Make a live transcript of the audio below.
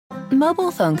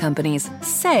Mobile phone companies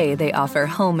say they offer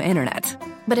home internet.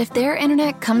 But if their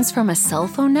internet comes from a cell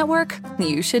phone network,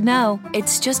 you should know.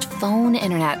 It's just phone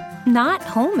internet, not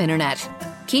home internet.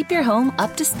 Keep your home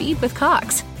up to speed with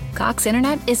Cox. Cox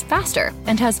internet is faster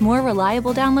and has more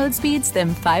reliable download speeds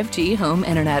than 5G home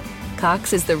internet.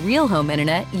 Cox is the real home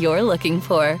internet you're looking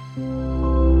for.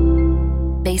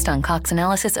 Based on Cox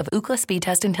analysis of Ookla speed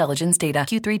test intelligence data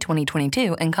Q3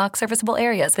 2022 and Cox serviceable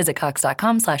areas, visit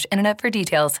cox.com/internet for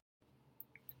details.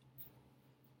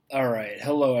 All right.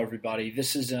 Hello, everybody.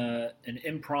 This is an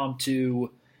impromptu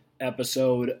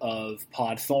episode of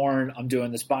Pod Thorn. I'm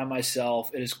doing this by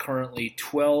myself. It is currently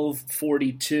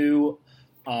 12:42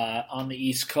 on the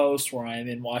East Coast, where I am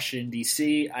in Washington,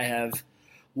 D.C. I have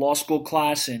law school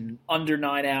class in under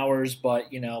 9 hours,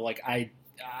 but, you know, like I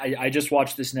just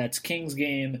watched this Nets-Kings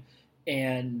game,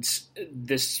 and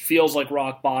this feels like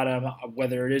rock bottom.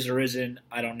 Whether it is or isn't,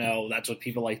 I don't know. That's what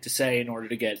people like to say in order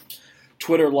to get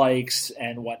Twitter likes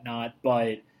and whatnot,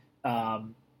 but I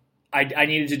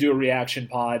needed to do a reaction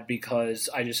pod because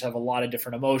I just have a lot of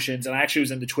different emotions, and I actually was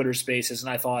in the Twitter spaces,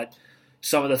 and I thought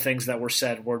some of the things that were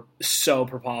said were so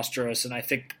preposterous, and I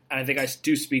think I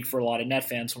do speak for a lot of Net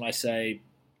fans when I say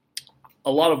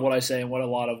a lot of what I say and a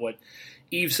lot of what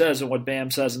Eve says and what Bam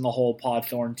says and the whole Pod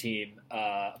Thorn team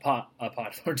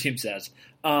says.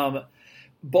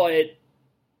 But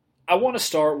I want to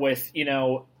start with, you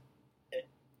know,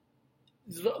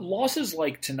 losses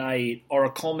like tonight are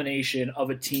a culmination of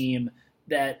a team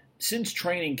that since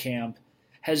training camp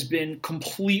has been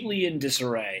completely in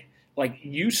disarray. Like,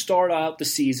 you start out the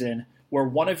season where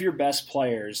one of your best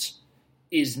players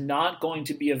is not going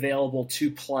to be available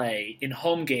to play in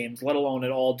home games, let alone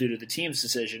at all due to the team's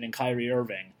decision in Kyrie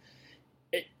Irving,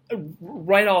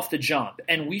 right off the jump.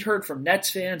 And we heard from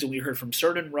Nets fans and we heard from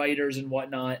certain writers and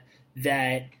whatnot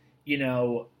that, you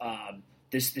know,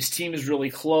 This team is really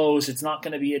close. It's not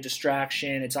going to be a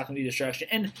distraction. It's not going to be a distraction.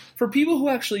 And for people who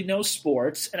actually know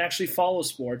sports and actually follow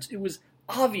sports, it was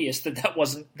obvious that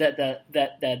wasn't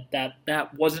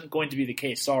going to be the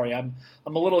case. Sorry, I'm a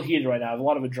little heated right now. I have a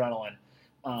lot of adrenaline,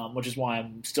 which is why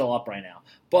I'm still up right now.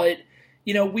 But,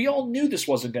 you know, we all knew this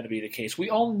wasn't going to be the case. We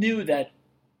all knew that,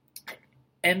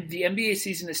 and the NBA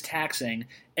season is taxing.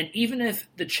 And even if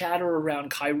the chatter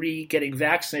around Kyrie getting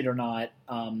vaccinated or not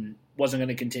wasn't going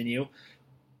to continue,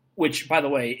 which, by the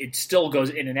way, it still goes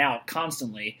in and out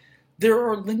constantly, there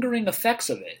are lingering effects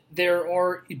of it. There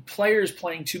are players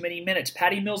playing too many minutes.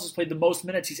 Patty Mills has played the most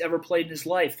minutes he's ever played in his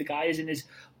life. The guy is in his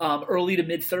early to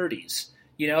mid-30s.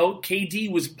 You know,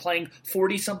 KD was playing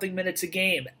 40-something minutes a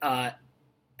game at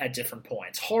different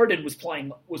points. Harden was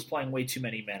playing way too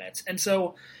many minutes. And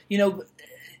so, you know,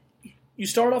 You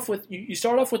start off with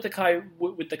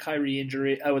the Kyrie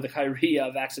injury, with the Kyrie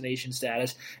vaccination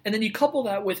status, and then you couple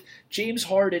that with James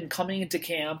Harden coming into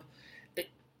camp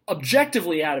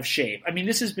objectively out of shape. I mean,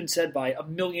 this has been said by a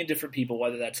million different people,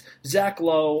 whether that's Zach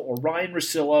Lowe or Ryan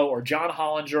Russillo or John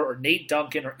Hollinger or Nate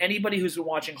Duncan or anybody who's been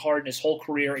watching Harden his whole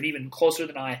career, and even closer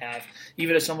than I have,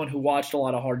 even as someone who watched a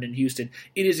lot of Harden in Houston.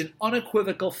 It is an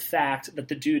unequivocal fact that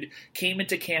the dude came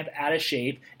into camp out of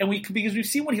shape, and because we've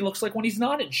seen what he looks like when he's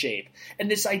not in shape. And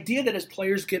this idea that as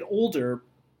players get older,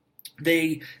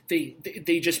 they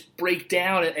just break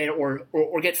down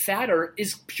or get fatter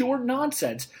is pure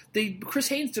nonsense. Chris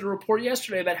Haynes did a report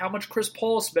yesterday about how much Chris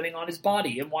Paul is spending on his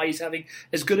body and why he's having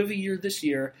as good of a year this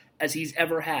year as he's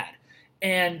ever had.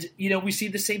 And, you know, we see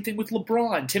the same thing with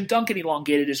LeBron. Tim Duncan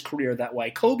elongated his career that way.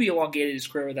 Kobe elongated his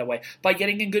career that way by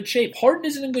getting in good shape. Harden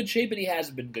isn't in good shape, and he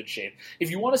hasn't been in good shape.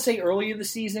 If you want to say early in the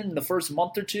season, in the first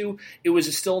month or two, it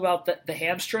was still about the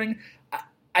hamstring,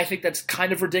 I think that's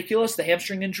kind of ridiculous. The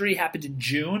hamstring injury happened in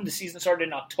June. The season started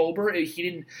in October.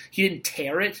 He didn't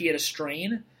tear it. He had a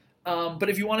strain. But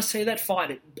if you want to say that,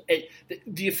 fine.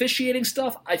 The officiating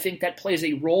stuff, I think that plays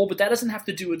a role, but that doesn't have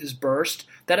to do with his burst.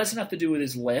 That doesn't have to do with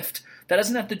his lift. That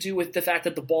doesn't have to do with the fact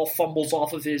that the ball fumbles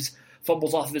off of his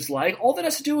leg. All that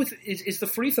has to do with is the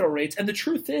free throw rates. And the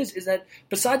truth is that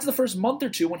besides the first month or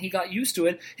two when he got used to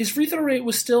it, his free throw rate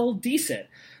was still decent.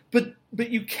 But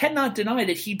you cannot deny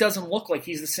that he doesn't look like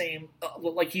he's the same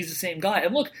guy.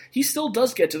 And look, he still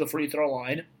does get to the free throw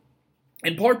line,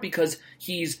 in part because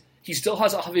he still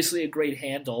has obviously a great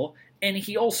handle, and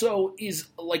he also is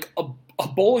like a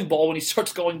bowling ball when he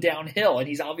starts going downhill, and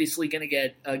he's obviously going to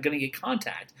get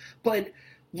contact. But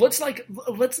let's not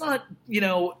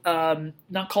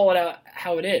not call it out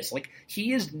how it is. Like,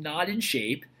 he is not in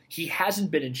shape. He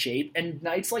hasn't been in shape, and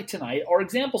nights like tonight are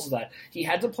examples of that. He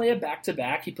had to play a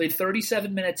back-to-back. He played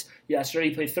 37 minutes yesterday.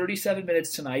 He played 37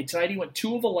 minutes tonight. Tonight he went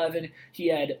 2 of 11. He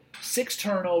had 6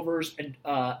 turnovers and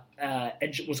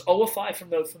was 0 of 5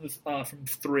 from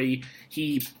 3.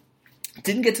 He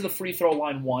Didn't get to the free throw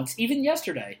line once. Even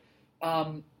yesterday,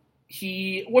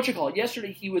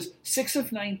 yesterday he was 6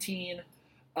 of 19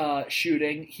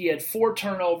 shooting. He had 4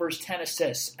 turnovers, 10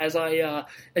 assists. As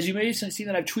you may have seen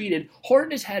that I've tweeted,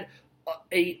 Harden has had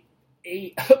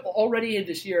already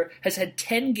this year has had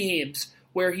 10 games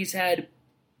where he shot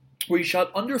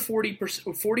under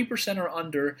 40% or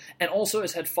under, and also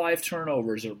has had 5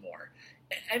 turnovers or more.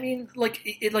 I mean,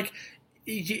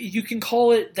 you can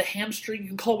call it the hamstring, you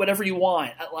can call it whatever you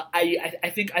want.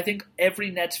 I think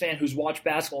every Nets fan who's watched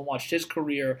basketball and watched his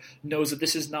career knows that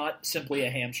this is not simply a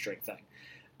hamstring thing.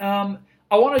 I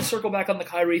want to circle back on the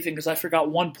Kyrie thing because I forgot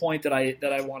one point that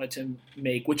I wanted to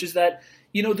make, which is that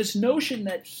this notion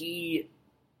that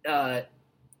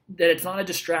that it's not a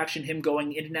distraction, him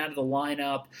going in and out of the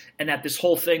lineup, and that this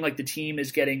whole thing, like the team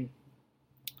is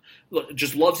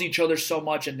just loves each other so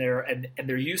much and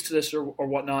they're used to this or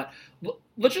whatnot.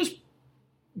 Let's just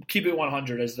keep it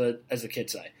 100, as the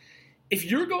kids say. If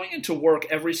you're going into work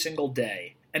every single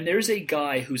day and there's a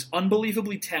guy who's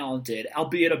unbelievably talented,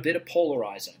 albeit a bit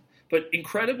polarizing, but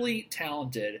incredibly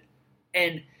talented,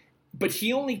 but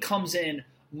he only comes in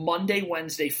Monday,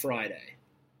 Wednesday, Friday,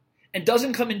 and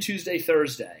doesn't come in Tuesday,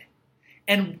 Thursday,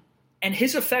 and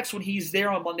his effects when he's there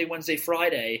on Monday, Wednesday,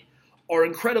 Friday are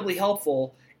incredibly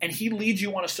helpful, and he leads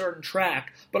you on a certain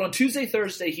track, but on Tuesday,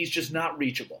 Thursday, he's just not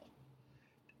reachable.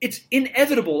 It's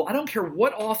inevitable. I don't care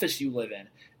what office you live in,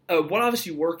 what office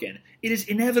you work in. It is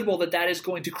inevitable that is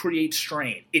going to create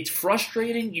strain. It's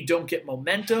frustrating. You don't get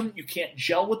momentum. You can't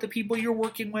gel with the people you're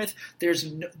working with. There's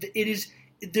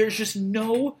just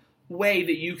no way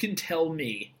that you can tell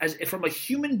me, from a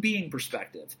human being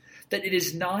perspective, that it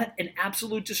is not an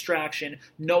absolute distraction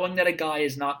knowing that a guy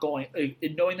is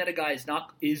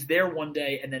there one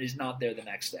day and then is not there the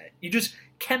next day. You just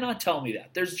cannot tell me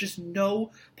that. There's just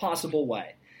no possible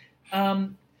way. So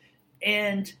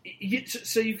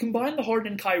you combine the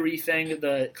Harden and Kyrie thing,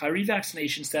 the Kyrie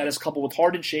vaccination status coupled with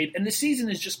Harden shape, and the season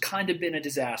has just kind of been a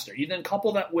disaster. You then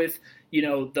couple that with,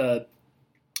 the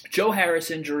Joe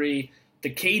Harris injury, the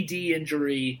KD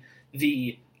injury,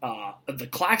 the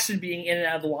Claxton being in and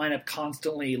out of the lineup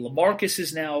constantly. LaMarcus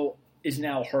is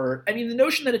now hurt. I mean, the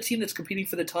notion that a team that's competing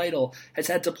for the title has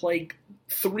had to play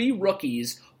 3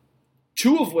 rookies,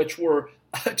 two of which were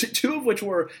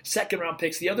second-round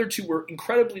picks. The other 2 were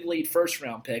incredibly late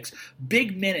first-round picks.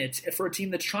 Big minutes for a team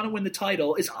that's trying to win the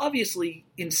title is obviously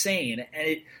insane, and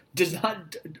it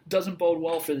doesn't bode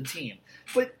well for the team.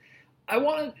 But I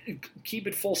want to keep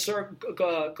it full circle,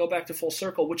 go back to full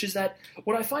circle, which is that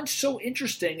what I find so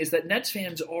interesting is that Nets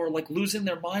fans are losing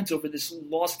their minds over this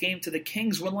lost game to the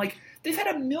Kings when they've had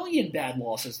a million bad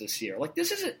losses this year.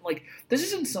 This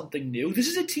isn't something new. This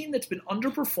is a team that's been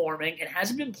underperforming and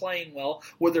hasn't been playing well.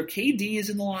 Whether KD is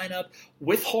in the lineup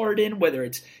with Harden, whether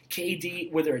it's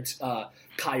KD, whether it's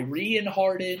Kyrie and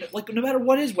Harden, no matter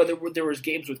what it is, whether there was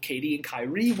games with KD and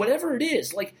Kyrie, whatever it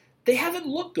is, they haven't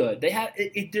looked good.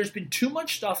 There's been too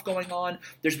much stuff going on.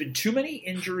 There's been too many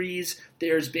injuries.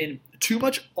 There's been too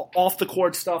much off the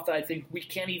court stuff that I think we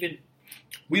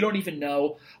don't even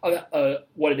know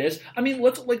what it is. I mean,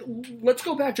 let's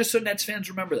go back just so Nets fans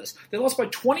remember this. They lost by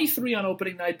 23 on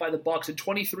opening night by the Bucks, and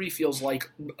 23 feels like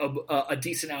a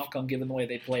decent outcome given the way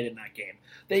they played in that game.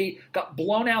 They got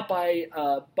blown out by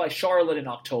Charlotte in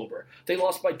October. They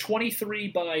lost by 23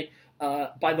 by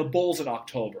the Bulls in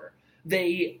October.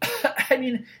 They've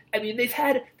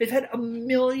had a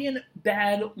million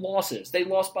bad losses. They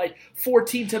lost by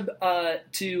 14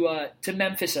 to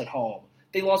Memphis at home.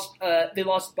 They lost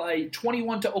by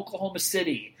 21 to Oklahoma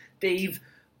City. They've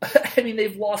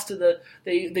lost to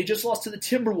they just lost to the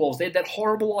Timberwolves. They had that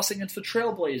horrible loss against the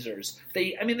Trailblazers.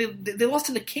 They lost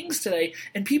to the Kings today,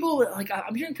 and people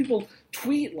I'm hearing people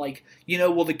tweet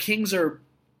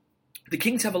the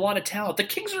Kings have a lot of talent. The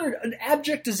Kings are an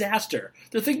abject disaster.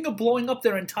 They're thinking of blowing up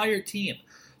their entire team.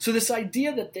 So this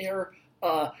idea that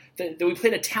that we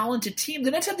played a talented team,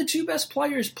 the Nets had the 2 best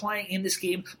players playing in this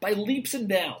game by leaps and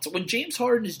bounds. When James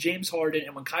Harden is James Harden,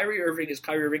 and when Kyrie Irving is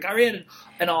Kyrie Irving, Kyrie had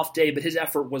an off day, but his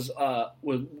effort was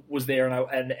there,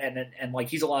 and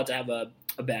he's allowed to have a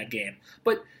bad game.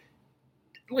 But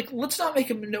let's not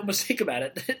make no mistake about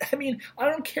it. I mean, I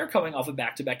don't care coming off a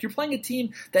back-to-back. You're playing a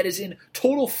team that is in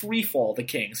total free fall, the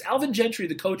Kings. Alvin Gentry,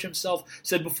 the coach himself,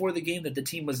 said before the game that the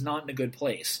team was not in a good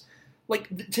place.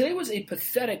 Today was a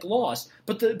pathetic loss,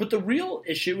 but the real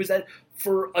issue is that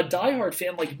for a diehard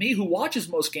fan like me who watches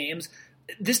most games,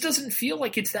 this doesn't feel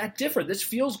like it's that different. This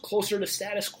feels closer to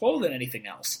status quo than anything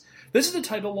else. This is the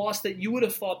type of loss that you would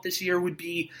have thought this year would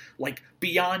be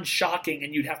beyond shocking,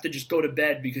 and you'd have to just go to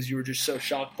bed because you were just so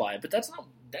shocked by it. But that's not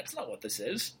that's not what this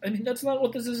is. I mean, that's not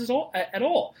what this is at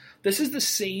all. This is the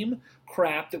same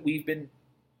crap that we've been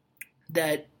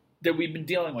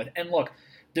dealing with. And look,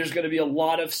 there's going to be a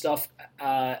lot of stuff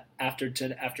after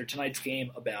tonight's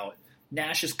game about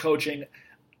Nash's coaching.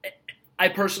 I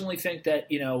personally think that,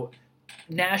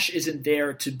 Nash isn't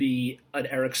there to be an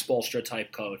Eric Spoelstra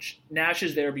type coach. Nash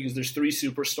is there because there's 3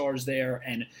 superstars there,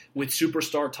 and with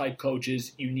superstar type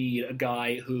coaches, you need a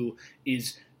guy who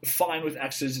is fine with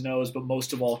X's and O's, but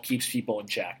most of all keeps people in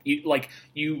check.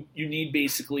 You need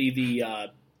basically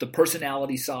the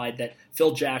personality side that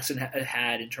Phil Jackson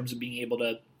had in terms of being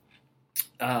able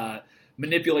to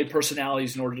manipulate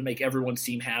personalities in order to make everyone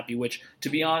seem happy, which, to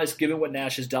be honest, given what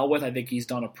Nash has dealt with, I think he's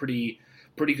done a pretty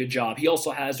good job. He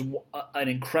also has an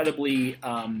incredibly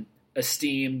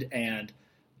esteemed and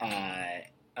I'm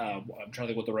trying to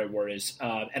think what the right word is,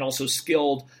 and also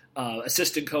skilled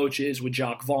assistant coaches with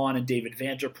Jacques Vaughn and David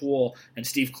Vanterpool and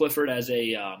Steve Clifford as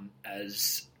a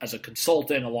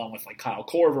consultant, along with like Kyle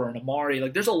Korver and Amari.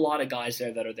 Like, there's a lot of guys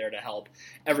there that are there to help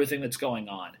everything that's going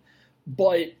on.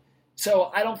 But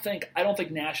so I don't think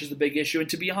Nash is the big issue. And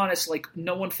to be honest, like,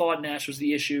 no one thought Nash was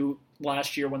the issue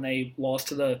last year when they lost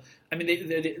to the. I mean,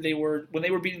 they were when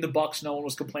they were beating the Bucks. No one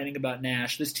was complaining about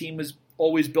Nash. This team was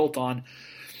always built on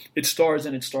its stars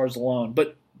and its stars alone.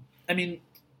 But I mean,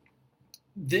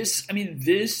 this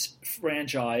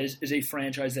franchise is a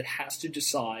franchise that has to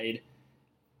decide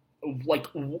like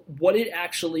what it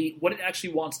actually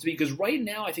wants to be. Because right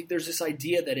now, I think there's this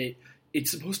idea that it's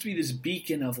supposed to be this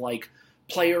beacon of like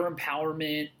player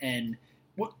empowerment, and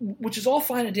which is all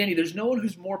fine and dandy. There's no one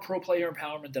who's more pro player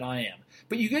empowerment than I am.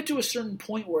 But you get to a certain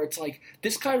point where it's like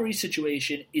this Kyrie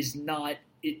situation is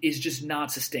just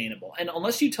not sustainable. And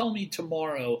unless you tell me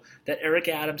tomorrow that Eric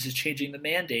Adams is changing the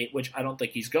mandate, which I don't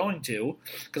think he's going to,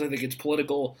 because I think it's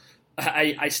political.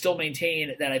 I still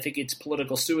maintain that I think it's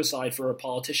political suicide for a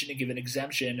politician to give an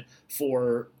exemption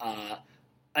for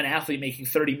an athlete making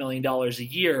 $30 million a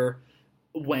year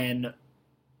when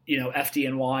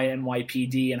FDNY,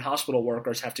 NYPD, and hospital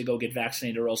workers have to go get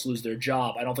vaccinated or else lose their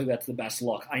job. I don't think that's the best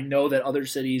look. I know that other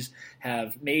cities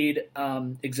have made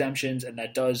exemptions, and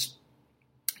that does,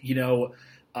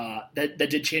 that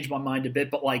did change my mind a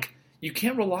bit. But like, you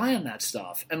can't rely on that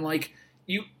stuff. And like,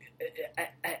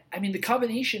 I mean, the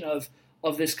combination of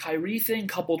this Kyrie thing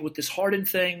coupled with this Harden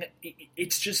thing,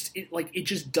 it just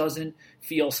doesn't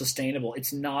feel sustainable.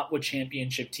 It's not what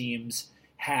championship teams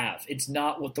have. It's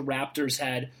not what the Raptors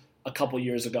had a couple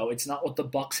years ago. It's not what the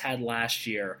Bucks had last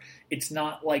year. It's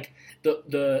not like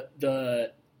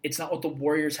it's not what the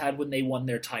Warriors had when they won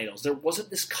their titles. There wasn't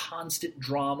this constant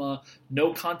drama,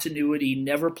 no continuity,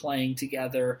 never playing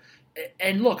together.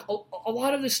 And look, a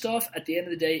lot of this stuff at the end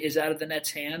of the day is out of the Nets'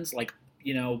 hands. Like,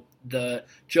 the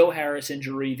Joe Harris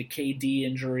injury, the KD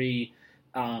injury,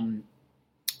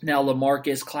 now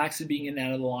LaMarcus, Claxton being in and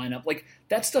out of the lineup, like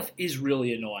that stuff is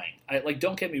really annoying.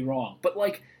 Don't get me wrong, but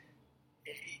like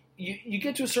you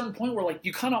get to a certain point where like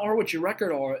you kind of are what your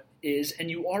record is,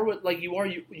 and you are what you are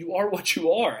what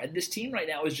you are. And this team right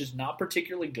now is just not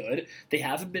particularly good. They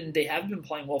haven't been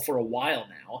playing well for a while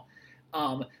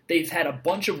now. They've had a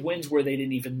bunch of wins where they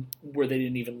didn't even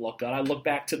look good. I look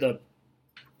back to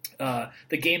the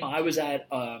game I was at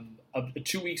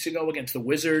 2 weeks ago against the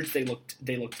Wizards. They looked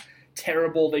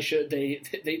terrible.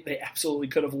 They absolutely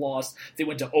could have lost. They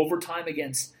went to overtime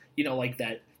against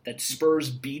that Spurs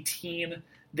B team.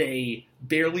 They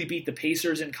barely beat the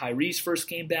Pacers in Kyrie's first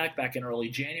game back in early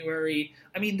January.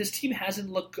 I mean, this team hasn't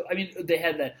looked. I mean, they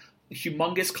had that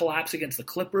humongous collapse against the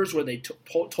Clippers where they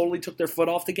totally took their foot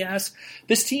off the gas.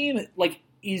 This team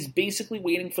is basically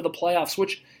waiting for the playoffs,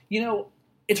 which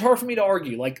it's hard for me to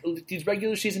argue. Like, these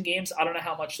regular season games, I don't know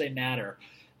how much they matter.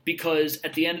 Because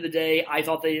at the end of the day, I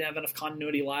thought they didn't have enough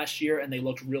continuity last year, and they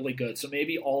looked really good. So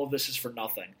maybe all of this is for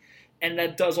nothing. And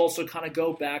that does also kind of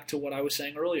go back to what I was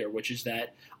saying earlier, which is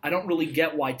that I don't really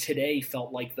get why today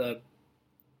felt like the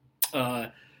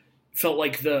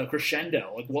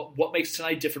crescendo. Like, what makes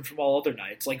tonight different from all other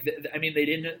nights? Like,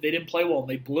 they didn't play well, and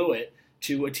they blew it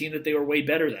to a team that they were way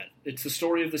better than. It's the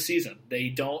story of the season. They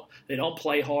don't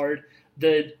play hard.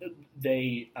 They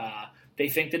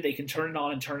think that they can turn it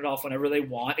on and turn it off whenever they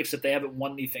want, except they haven't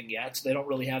won anything yet, so they don't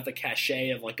really have the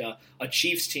cachet of like a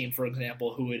Chiefs team, for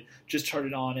example, who would just turn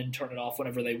it on and turn it off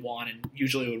whenever they want, and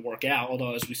usually it would work out,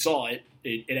 although as we saw,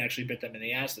 it actually bit them in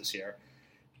the ass this year.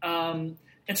 And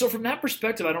so from that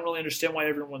perspective, I don't really understand why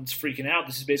everyone's freaking out.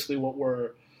 This is basically what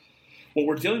we're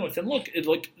dealing with. And look,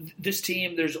 this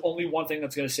team, there's only one thing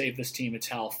that's going to save this team. It's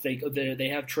health. They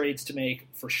have trades to make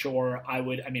for sure. I've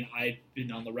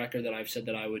been on the record that I've said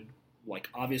that I would like,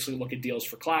 obviously look at deals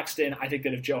for Claxton. I think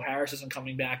that if Joe Harris isn't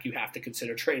coming back, you have to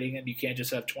consider trading him. You can't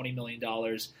just have $20 million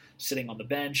sitting on the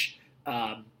bench.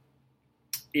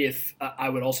 If I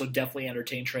would also definitely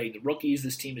entertain trading the rookies.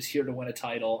 This team is here to win a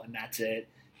title, and that's it.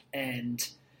 And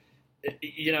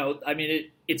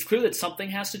it's clear that something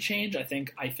has to change. I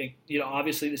think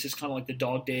obviously this is kind of like the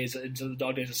dog days into the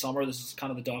dog days of summer. This is kind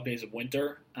of the dog days of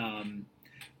winter,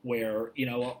 where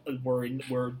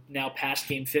we're now past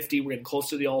game 50. We're getting close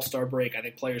to the All-Star break. I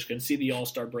think players can see the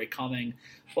All-Star break coming,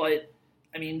 but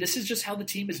I mean, this is just how the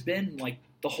team has been like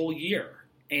the whole year,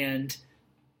 and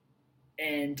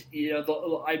I'm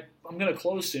going to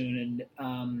close soon,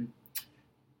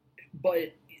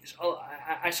 but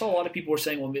I saw a lot of people were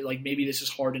saying, well, like maybe this is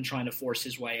Harden trying to force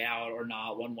his way out or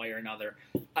not, one way or another.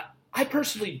 I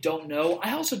personally don't know.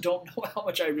 I also don't know how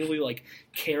much I really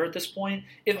care at this point.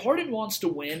 If Harden wants to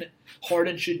win,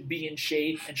 Harden should be in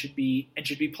shape and should be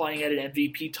playing at an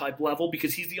MVP type level,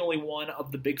 because he's the only one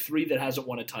of the big three that hasn't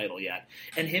won a title yet.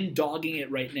 And him dogging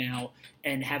it right now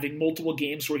and having multiple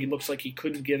games where he looks like he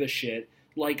couldn't give a shit,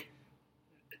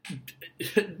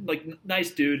 nice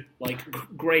dude,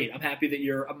 great. I'm happy that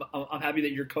you're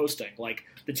coasting.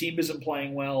 The team isn't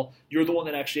playing well. You're the one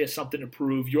that actually has something to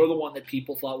prove. You're the one that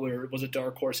people thought was a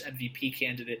dark horse MVP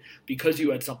candidate because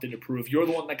you had something to prove. You're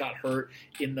the one that got hurt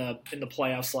in the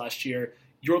playoffs last year.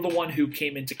 You're the one who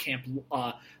came into camp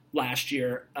last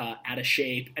year out of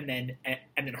shape and then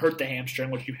hurt the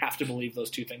hamstring, which you have to believe those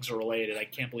two things are related. I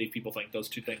can't believe people think those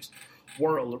two things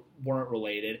weren't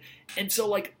related. And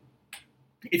so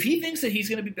if he thinks that he's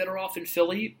going to be better off in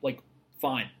Philly,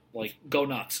 fine, go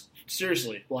nuts.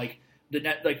 Seriously, the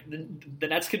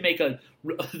Nets can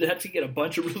get a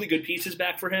bunch of really good pieces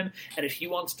back for him, and if he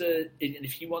wants to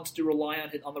rely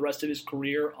on the rest of his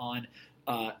career on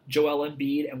Joel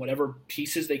Embiid and whatever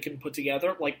pieces they can put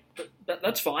together,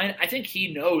 that's fine. I think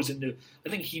he knows,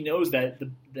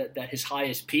 that his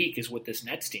highest peak is with this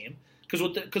Nets team,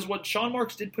 because what Sean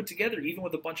Marks did put together, even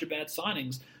with a bunch of bad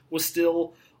signings, was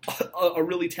still a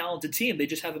really talented team. They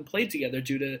just haven't played together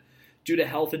due to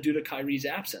health and due to Kyrie's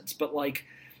absence. But I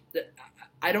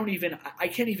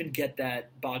can't even get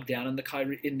that bogged down in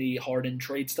the Harden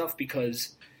trade stuff,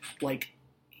 because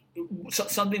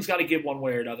something's got to give one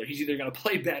way or another. He's either going to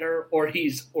play better or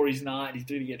he's not. He's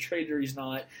either going to get traded or he's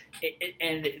not.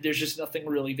 And there's just nothing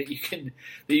really that you can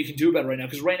do about it right now,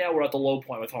 because right now we're at the low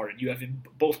point with Harden. You have him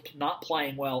both not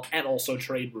playing well and also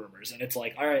trade rumors, and it's all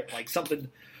right, something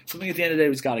at the end of the day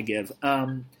was got to give.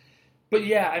 But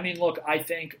yeah, I mean, look, I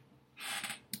think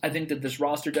that this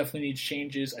roster definitely needs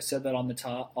changes. I said that off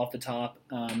the top.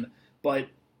 But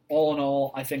all in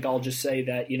all, I think I'll just say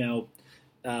that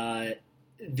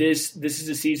this is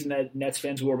a season that Nets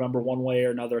fans will remember one way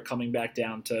or another, coming back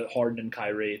down to Harden and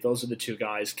Kyrie. Those are the two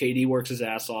guys. KD works his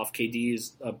ass off. KD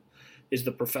is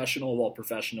the professional of all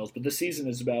professionals. But this season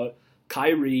is about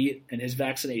Kyrie and his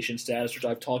vaccination status, which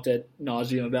I've talked ad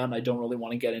nauseum about, and I don't really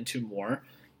want to get into more.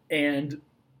 And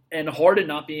Harden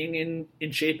not being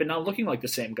in shape and not looking like the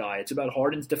same guy. It's about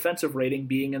Harden's defensive rating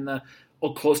being in the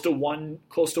close to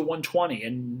 120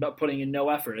 and not putting in no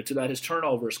effort. It's about his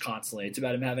turnovers constantly. It's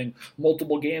about him having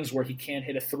multiple games where he can't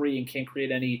hit a three and can't create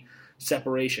any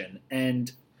separation.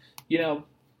 And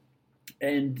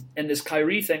and this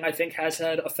Kyrie thing, I think, has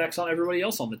had effects on everybody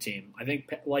else on the team. I think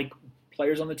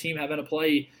players on the team having to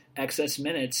play excess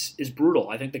minutes is brutal.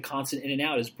 I think the constant in and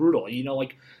out is brutal.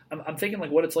 I'm thinking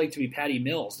what it's like to be Patty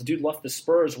Mills. The dude left the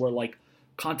Spurs where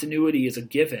continuity is a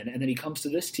given, and then he comes to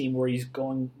this team where he's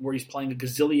playing a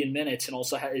gazillion minutes and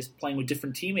also is playing with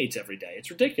different teammates every day. It's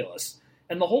ridiculous.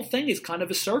 And the whole thing is kind of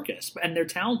a circus. And they're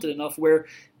talented enough where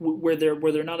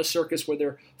they're not a circus where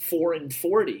they're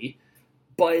 4-40,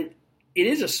 but it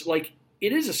is a circus.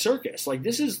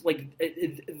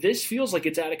 This feels like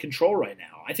it's out of control right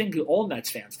now. I think all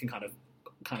Nets fans can kind of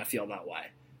feel that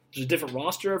way. There's a different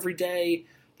roster every day.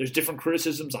 There's different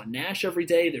criticisms on Nash every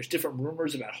day. There's different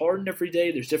rumors about Harden every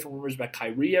day. There's different rumors about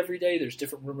Kyrie every day. There's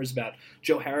different rumors about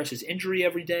Joe Harris's injury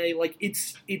every day.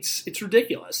 It's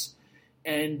ridiculous,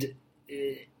 and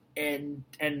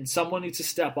someone needs to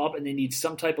step up, and they need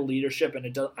some type of leadership.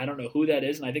 And I don't know who that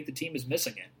is, and I think the team is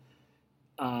missing it.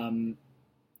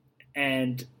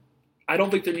 And I don't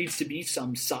think there needs to be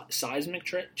some seismic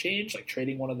change, like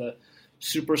trading one of the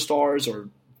superstars or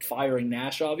firing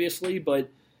Nash, obviously.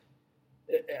 But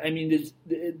I mean,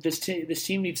 this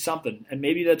team needs something, and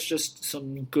maybe that's just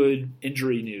some good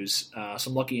injury news,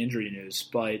 some lucky injury news.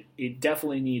 But it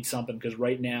definitely needs something, because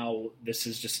right now this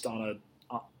is just on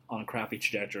a crappy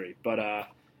trajectory. But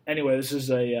anyway, this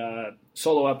is a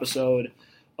solo episode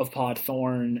of Pod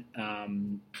Thorn.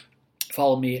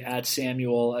 Follow me at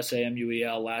Samuel,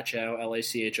 Samuel Lachow,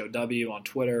 Lachow on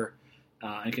Twitter,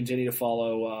 and continue to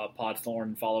follow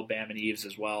Podthorn, follow Bam and Eves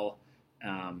as well,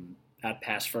 at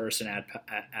Pass First and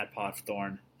at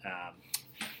Podthorn.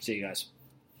 See you guys.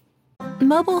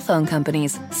 Mobile phone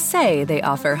companies say they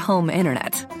offer home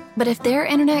internet. But if their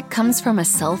internet comes from a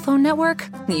cell phone network,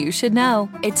 you should know.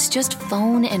 It's just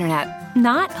phone internet,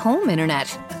 not home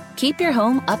internet. Keep your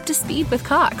home up to speed with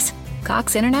Cox.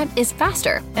 Cox internet is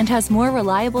faster and has more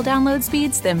reliable download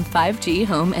speeds than 5G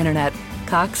home internet.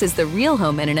 Cox is the real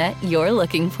home internet you're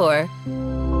looking for.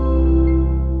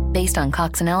 Based on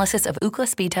Cox analysis of Ookla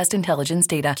speed test intelligence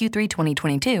data Q3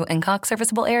 2022 and Cox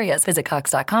serviceable areas, visit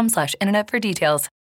cox.com/internet for details.